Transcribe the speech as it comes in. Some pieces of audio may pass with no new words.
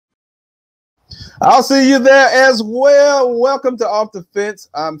I'll see you there as well. Welcome to Off the Fence.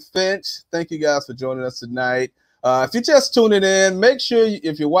 I'm Finch. Thank you guys for joining us tonight. If you're just tuning in, make sure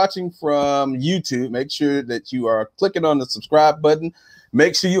if you're watching from YouTube, make sure that you are clicking on the subscribe button.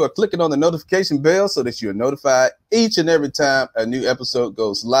 Make sure you are clicking on the notification bell so that you're notified each and every time a new episode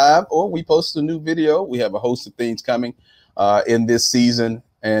goes live or we post a new video. We have a host of things coming in this season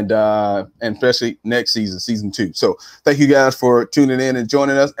and especially next season, season 2. So thank you guys for tuning in and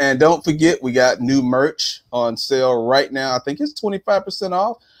joining us. And don't forget, we got new merch on sale right now. I think it's 25%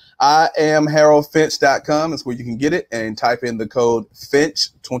 off. I am HaroldFinch.com is where you can get it, and type in the code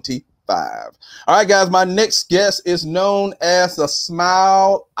Finch25. All right, guys, my next guest is known as the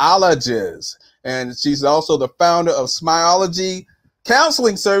Smileologist, and she's also the founder of Smileology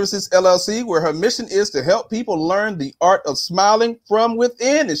Counseling Services, LLC, where her mission is to help people learn the art of smiling from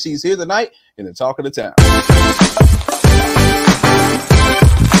within. And she's here tonight in the Talk of the Town.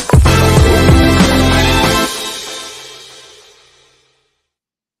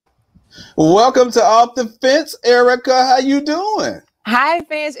 Welcome to Off the Fence, Erica. How you doing? Hi,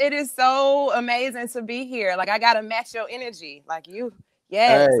 Finch. It is so amazing to be here. Like, I got to match your energy. Like you.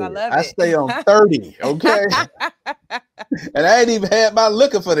 Yes, hey, I love it. I stay on 30, okay? And I ain't even had my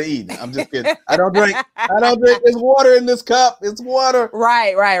liquor for the evening. I'm just kidding. I don't drink. There's water in this cup. It's water.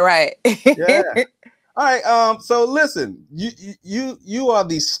 Right. Yeah. All right. So listen, you are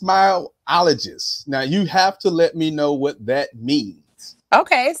the Smileologist. Now you have to let me know what that means.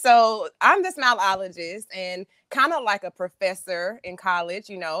 Okay, so I'm the Smileologist, and kind of like a professor in college.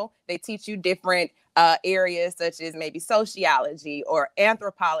 You know, they teach you different areas such as maybe sociology or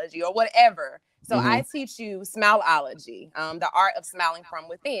anthropology or whatever. So I teach you Smileology, the art of smiling from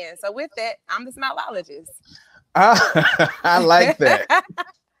within. So with that, I'm the Smileologist. I like that.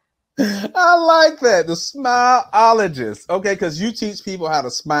 I like that. The Smileologist. Okay, because you teach people how to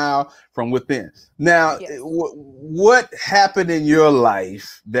smile from within. Now, yes. What happened in your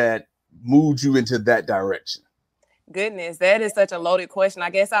life that moved you into that direction? Goodness, that is such a loaded question. I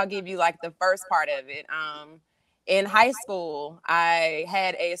guess I'll give you like the first part of it. In high school, I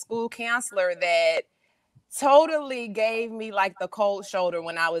had a school counselor that totally gave me like the cold shoulder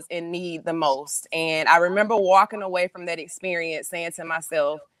when I was in need the most. And I remember walking away from that experience saying to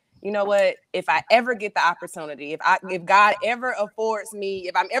myself, you know what, if I ever get the opportunity, if God ever affords me,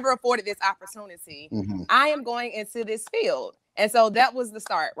 if I'm ever afforded this opportunity, I am going into this field. And so that was the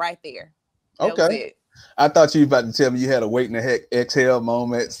start right there. That was it. I thought you were about to tell me you had a wait and a exhale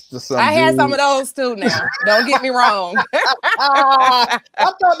moment. I had some of those too now. Don't get me wrong. I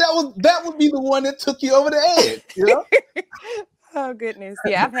thought that would be the one that took you over the edge, you know? Oh goodness.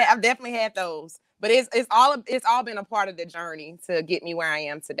 Yeah, I've definitely had those. But it's all been a part of the journey to get me where I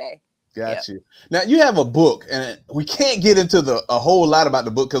am today. Got you. Now you have a book, and we can't get into a whole lot about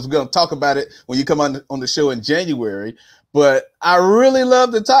the book because we're going to talk about it when you come on the show in January. But I really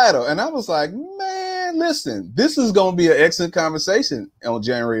love the title, and I was like, man, listen, this is going to be an excellent conversation on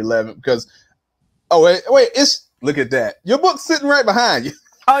January 11th because, wait, look at that. Your book's sitting right behind you.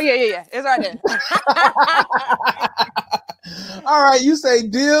 Oh, yeah. It's right there. All right, you say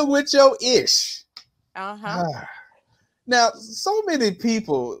deal with your ish. Now, so many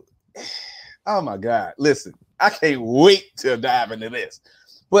people, oh my God, listen, I can't wait to dive into this.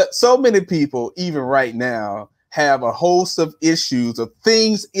 But so many people, even right now, have a host of issues of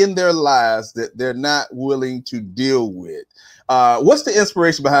things in their lives that they're not willing to deal with. What's the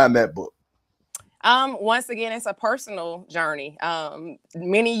inspiration behind that book? Once again, it's a personal journey.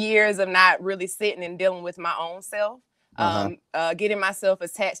 Many years of not really sitting and dealing with my own self. Getting myself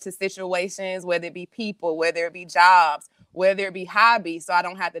attached to situations, whether it be people, whether it be jobs, whether it be hobbies, so I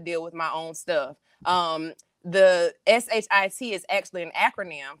don't have to deal with my own stuff. The SHIT is actually an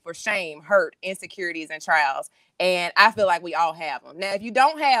acronym for shame, hurt, insecurities, and trials. And I feel like we all have them. Now, if you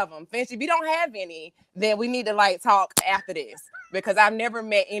don't have them, Finch, if you don't have any, then we need to like talk after this because I've never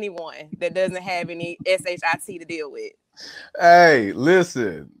met anyone that doesn't have any SHIT to deal with. Hey,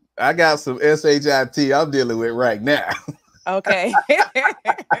 listen, I got some SHIT I'm dealing with right now. Okay.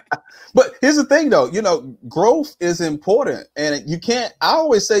 But here's the thing though, you know, growth is important, and I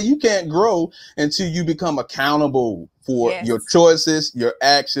always say you can't grow until you become accountable for your choices, your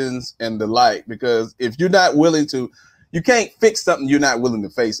actions, and the like, because if you're not willing to, you can't fix something you're not willing to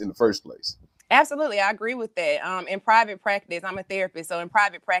face in the first place. Absolutely. I agree with that. In private practice, I'm a therapist. So in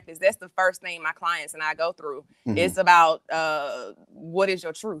private practice, that's the first thing my clients and I go through. It's about what is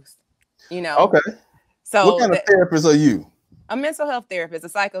your truth, you know? Okay. So what kind of therapist are you? A mental health therapist, a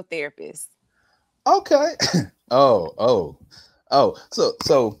psychotherapist. Okay. So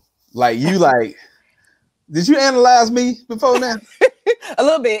like you did you analyze me before now? A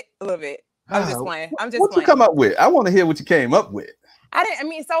little bit. I'm just playing. What you come up with? I want to hear what you came up with. I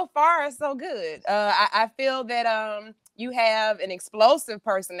mean, so far so good. I feel that you have an explosive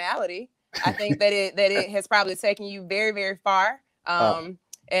personality. I think that it has probably taken you very, very far.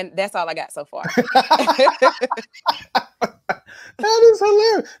 And that's all I got so far. That is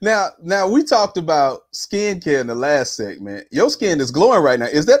hilarious. Now we talked about skincare in the last segment. Your skin is glowing right now.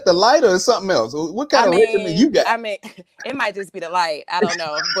 Is that the light or is something else? What kind of regimen you got? I mean, it might just be the light. I don't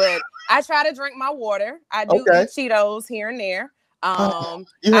know, but I try to drink my water. I do eat Cheetos here and there.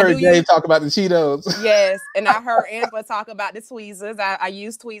 You heard Dave talk about the Cheetos. Yes, and I heard Angela talk about the tweezers. I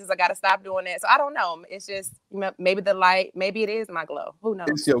use tweezers. I got to stop doing that. So I don't know. It's just maybe the light. Maybe it is my glow. Who knows?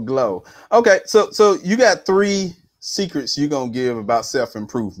 It's your glow. Okay, so you got 3 secrets you're gonna give about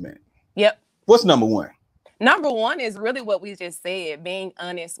self-improvement. Yep. What's number 1? Number 1 is really what we just said, being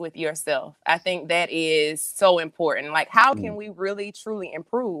honest with yourself. I think that is so important. Like, how can we really truly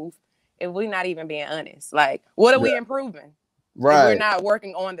improve if we're not even being honest? Like, what are we improving? Right. We're not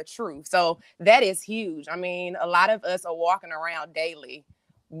working on the truth. So that is huge. I mean, a lot of us are walking around daily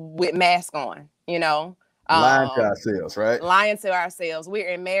with masks on, lying to ourselves, right? Lying to ourselves. We're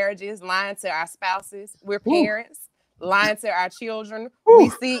in marriages, lying to our spouses. We're parents, lying to our children. We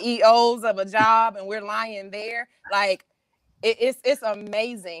CEOs of a job and we're lying there. Like, it's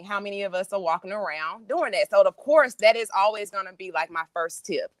amazing how many of us are walking around doing that. So of course, that is always going to be like my first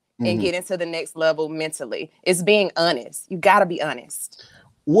tip. And get into the next level mentally. It's being honest. You got to be honest.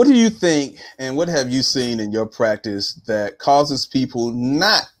 What do you think, and what have you seen in your practice that causes people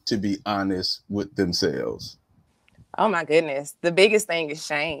not to be honest with themselves? Oh my goodness. The biggest thing is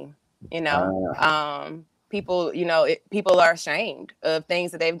shame. People, people are ashamed of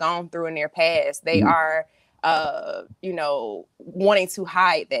things that they've gone through in their past. They are, wanting to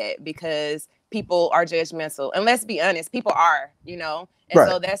hide that because people are judgmental. And let's be honest, people are, And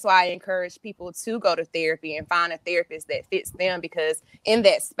so that's why I encourage people to go to therapy and find a therapist that fits them, because in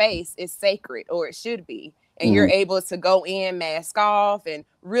that space it's sacred, or it should be. And you're able to go in, mask off, and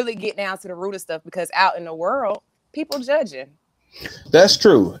really get down to the root of stuff, because out in the world, people judging. That's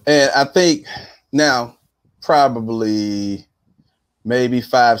true. And I think now, probably maybe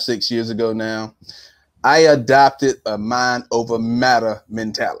 5-6 years ago now, I adopted a mind over matter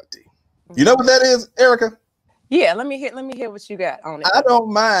mentality. You know what that is, Erica? Yeah, let me hear what you got on it. I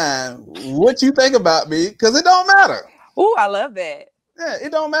don't mind what you think about me because it don't matter. Ooh, I love that. Yeah,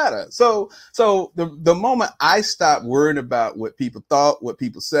 it don't matter. So the moment I stop worrying about what people thought, what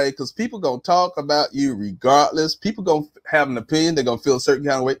people say, because people gonna talk about you regardless. People gonna have an opinion. They're gonna feel a certain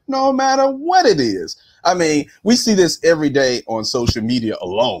kind of way, no matter what it is. I mean, we see this every day on social media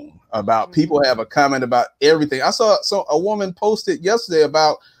alone about people have a comment about everything. I saw a woman posted yesterday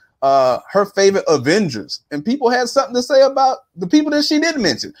about her favorite Avengers, and people had something to say about the people that she didn't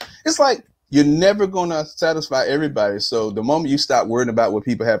mention. It's like, you're never going to satisfy everybody. So the moment you stop worrying about what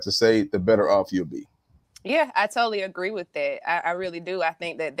people have to say, the better off you'll be. Yeah, I totally agree with that. I really do. I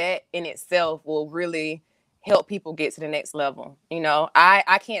think that in itself will really help people get to the next level.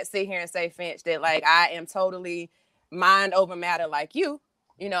 I can't sit here and say, Finch, that like I am totally mind over matter like you.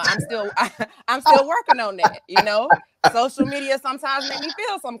 I'm still working on that. Social media sometimes make me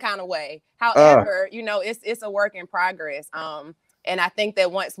feel some kind of way. However, it's a work in progress. And I think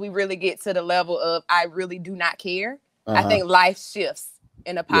that once we really get to the level of I really do not care, I think life shifts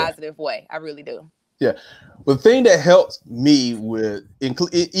in a positive way. I really do. Yeah. Well, the thing that helps me with,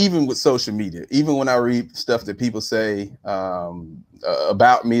 even with social media, even when I read stuff that people say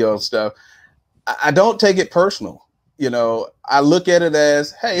about me or stuff, I don't take it personal. I look at it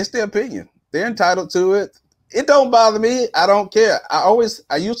as, hey, it's their opinion. They're entitled to it. It don't bother me. I don't care.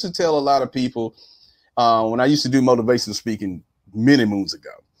 I used to tell a lot of people when I used to do motivational speaking many moons ago,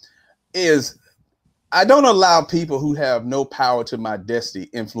 is I don't allow people who have no power to my destiny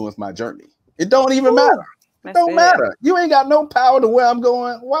influence my journey. It don't even matter. It don't matter. You ain't got no power to where I'm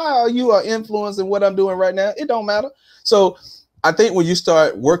going. Why you are influencing what I'm doing right now? It don't matter. So I think when you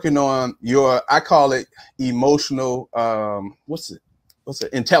start working on I call it emotional,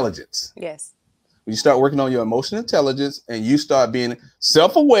 intelligence. Yes. When you start working on your emotional intelligence and you start being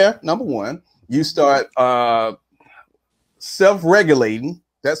self-aware, number one, you start self-regulating.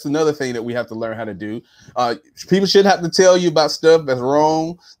 That's another thing that we have to learn how to do. People shouldn't have to tell you about stuff that's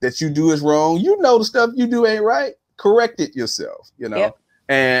wrong, that you do is wrong. The stuff you do ain't right. Correct it yourself, yep.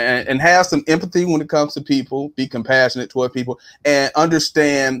 and have some empathy when it comes to people. Be compassionate toward people and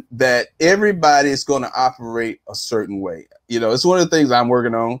understand that everybody is going to operate a certain way. It's one of the things I'm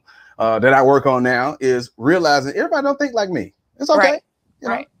working on, that I work on now, is realizing everybody don't think like me. It's okay.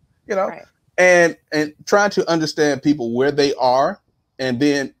 Right. And trying to understand people where they are. And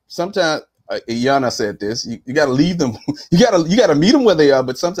then sometimes Yana said this. You got to leave them. You got to meet them where they are,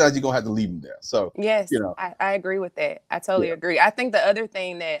 but sometimes you're gonna have to leave them there. So yes, you know, I agree with that. I totally agree. I think the other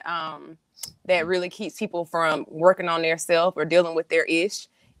thing that that really keeps people from working on their self or dealing with their is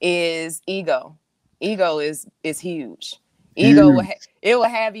ego. Ego is huge. Ego it will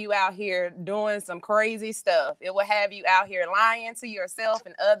have you out here doing some crazy stuff. It will have you out here lying to yourself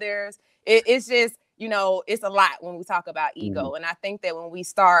and others. It's just, you know, it's a lot when we talk about ego. And I think that when we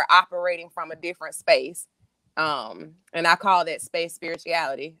start operating from a different space, and I call that space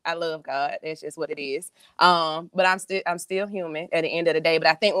spirituality. I love God. That's just what it is. But I'm still human at the end of the day. But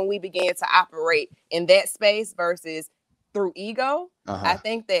I think when we begin to operate in that space versus through ego, I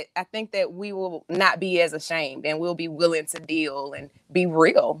think that we will not be as ashamed, and we'll be willing to deal and be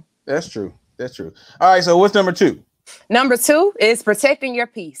real. That's true. That's true. All right. So what's number 2? Number 2 is protecting your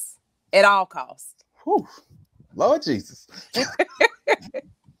peace at all costs. Whew. Lord Jesus.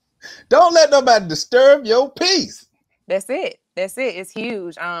 Don't let nobody disturb your peace. That's it. It's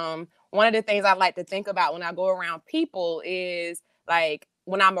huge. One of the things I like to think about when I go around people is like,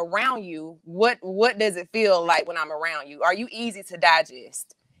 when I'm around you, what does it feel like when I'm around you? Are you easy to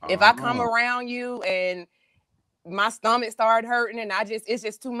digest? If I come around you and my stomach started hurting and it's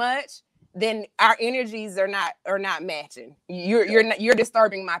just too much, then our energies are not matching. You're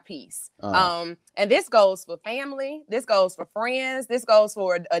disturbing my peace. And this goes for family, this goes for friends, this goes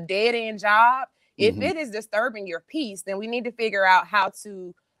for a dead end job. If it is disturbing your peace, then we need to figure out how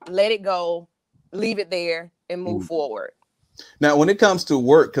to let it go, leave it there, and move forward. Now, when it comes to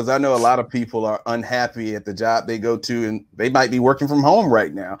work, because I know a lot of people are unhappy at the job they go to, and they might be working from home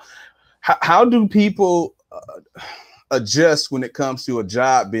right now. How do people adjust when it comes to a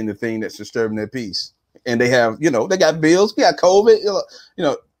job being the thing that's disturbing their peace? And they have, you know, they got bills, we got COVID.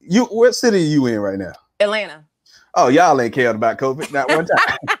 You what city are you in right now? Atlanta. Oh, y'all ain't cared about COVID not one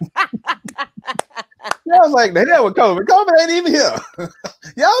time. I was like, the hell with COVID. COVID ain't even here.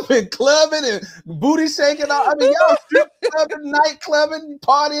 Y'all been clubbing and booty shaking. I mean, y'all strip clubbing, night clubbing,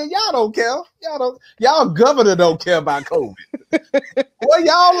 partying. Y'all don't care. Y'all governor don't care about COVID. What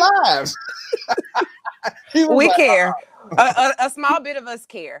y'all lives? We like, care. A small bit of us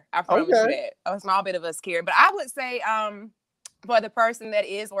care. I promise you that. A small bit of us care. But I would say, for the person that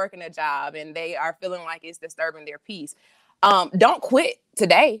is working a job and they are feeling like it's disturbing their peace, don't quit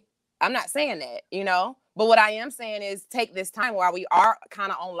today. I'm not saying that, you know, but what I am saying is take this time while we are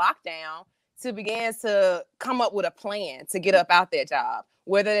kind of on lockdown to begin to come up with a plan to get up out that job,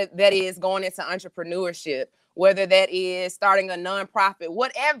 whether that is going into entrepreneurship, whether that is starting a nonprofit,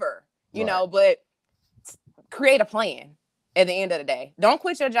 whatever, you know, but create a plan at the end of the day. Don't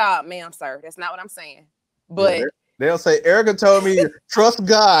quit your job, ma'am, sir. That's not what I'm saying. But they'll say, Erica told me to trust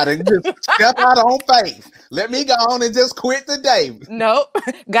God and just step out on faith. Let me go on and just quit today. Nope.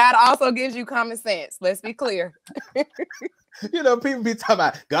 God also gives you common sense. Let's be clear. You know, people be talking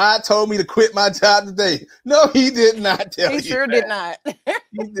about, God told me to quit my job today. No, he did not tell you. He sure did not.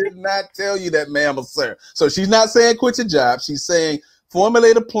 He did not tell you that, ma'am or sir. So she's not saying quit your job. She's saying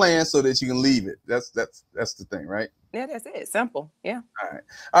formulate a plan so that you can leave it. That's the thing, right? Yeah, that's it. Simple. Yeah.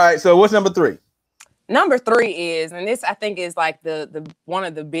 All right. So what's number 3? Number 3 is, and this I think is like the one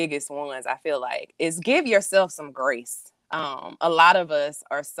of the biggest ones, I feel like, is give yourself some grace. A lot of us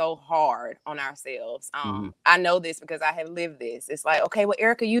are so hard on ourselves. I know this because I have lived this. It's like, okay, well,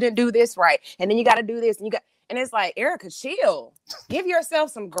 Erica, you didn't do this right. And then you got to do this. And it's like, Erica, chill. Give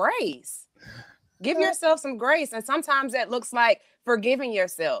yourself some grace. Give yourself some grace. And sometimes that looks like forgiving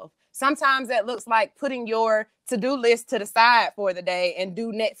yourself. Sometimes that looks like putting your to-do list to the side for the day and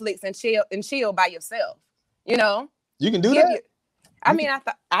do Netflix and chill by yourself. You know, you can do that. I mean,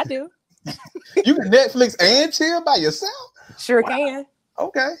 I do. You can Netflix and chill by yourself. Sure can.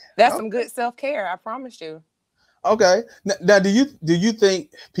 Okay, that's some good self-care. I promise you. Okay. Now, do you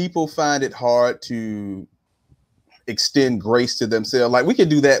think people find it hard to extend grace to themselves? Like, we can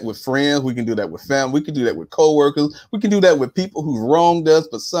do that with friends, we can do that with family, we can do that with coworkers, we can do that with people who wronged us,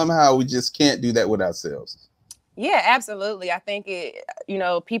 but somehow we just can't do that with ourselves. Yeah, absolutely. I think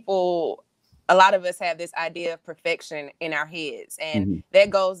people, a lot of us have this idea of perfection in our heads, and that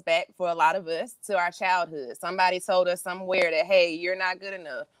goes back for a lot of us to our childhood. Somebody told us somewhere that, hey, you're not good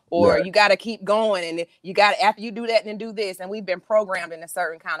enough, or you got to keep going, and you got to, after you do that, then do this. And we've been programmed in a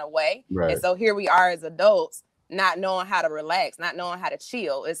certain kind of way. Right. And so here we are as adults, not knowing how to relax, not knowing how to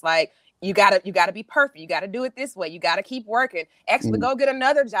chill. It's like, you gotta be perfect. You gotta do it this way. You gotta keep working. Actually, go get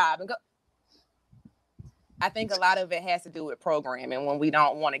another job and go. I think a lot of it has to do with programming when we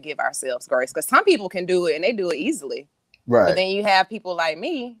don't want to give ourselves grace, because some people can do it and they do it easily. Right. But then you have people like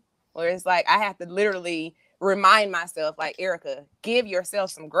me where it's like, I have to literally remind myself, like, Erica, give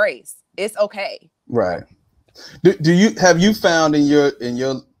yourself some grace. It's okay. Right. Have you found in your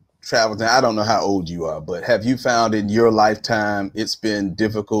travels, and I don't know how old you are, but have you found in your lifetime it's been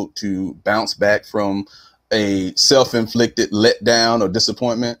difficult to bounce back from a self-inflicted letdown or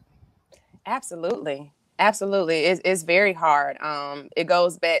disappointment? Absolutely. It's very hard. It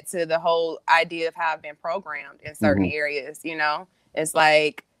goes back to the whole idea of how I've been programmed in certain areas. It's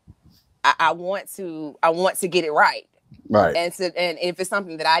like I want to get it right. Right. And if it's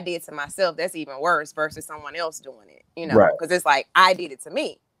something that I did to myself, that's even worse versus someone else doing it. Because it's like I did it to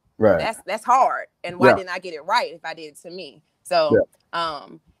me. Right. That's hard. And why didn't I get it right if I did it to me? So,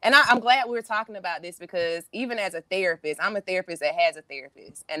 and I'm glad we were talking about this, because even as a therapist, I'm a therapist that has a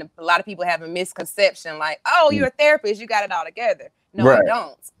therapist. And a lot of people have a misconception like, oh, you're a therapist, you got it all together. No, I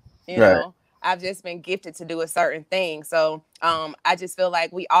don't. You know, I've just been gifted to do a certain thing. So I just feel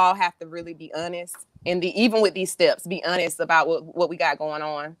like we all have to really be honest. And even with these steps, be honest about what we got going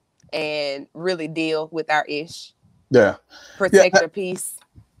on and really deal with our ish. Yeah. Protect your peace.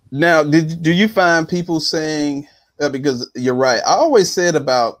 Now, do you find people saying, because you're right, I always said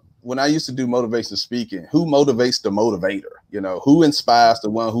about when I used to do motivational speaking, who motivates the motivator? Who inspires the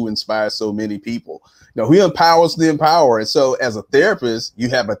one who inspires so many people? Who empowers the empower? And so as a therapist, you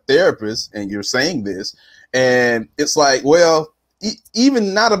have a therapist and you're saying this, and it's like, well,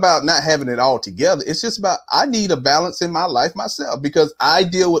 even not about not having it all together. It's just about, I need a balance in my life myself, because I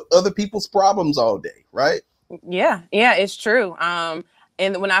deal with other people's problems all day. Right. Yeah, it's true.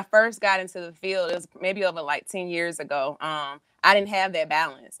 And when I first got into the field, it was maybe over like 10 years ago. I didn't have that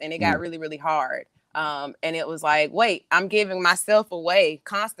balance, and it got really, really hard. And it was like, wait, I'm giving myself away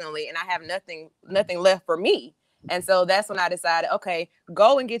constantly, and I have nothing left for me. And so that's when I decided, okay,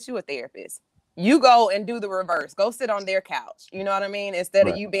 go and get you a therapist. You go and do the reverse. Go sit on their couch. You know what I mean? Instead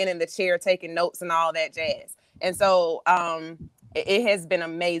of you being in the chair taking notes and all that jazz. And so it has been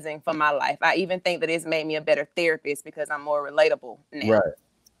amazing for my life. I even think that it's made me a better therapist because I'm more relatable now. Right.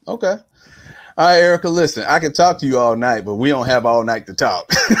 Okay. All right, Erica, listen, I can talk to you all night, but we don't have all night to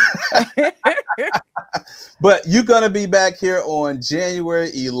talk. But you're going to be back here on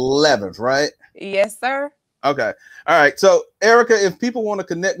January 11th, right? Yes, sir. Okay. All right. So, Erica, if people want to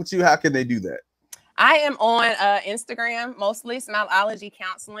connect with you, how can they do that? I am on Instagram, mostly Smileology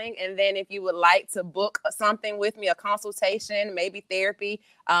Counseling. And then if you would like to book something with me, a consultation, maybe therapy,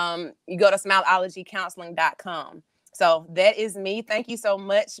 you go to smileologycounseling.com. So that is me. Thank you so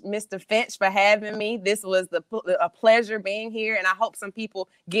much, Mr. Finch, for having me. This was a pleasure being here. And I hope some people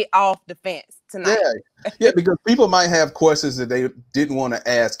get off the fence tonight. Yeah, because people might have questions that they didn't want to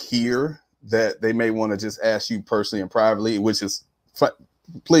ask here that they may want to just ask you personally and privately, which is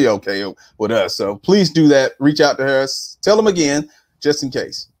completely okay with us. So please do that. Reach out to her. Tell them again, just in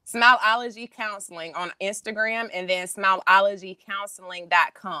case. Smileology Counseling on Instagram, and then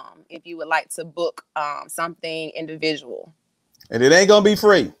smileologycounseling.com if you would like to book something individual. And it ain't going to be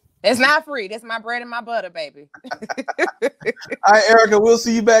free. It's not free. That's my bread and my butter, baby. All right, Erica, we'll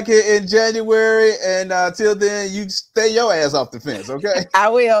see you back here in January. And till then, you stay your ass off the fence, okay? I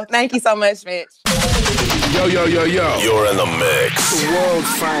will. Thank you so much, Mitch. Yo. You're in the mix. The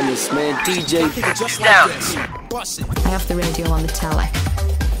world's finest, man. DJ. Now. I have the radio on the telly.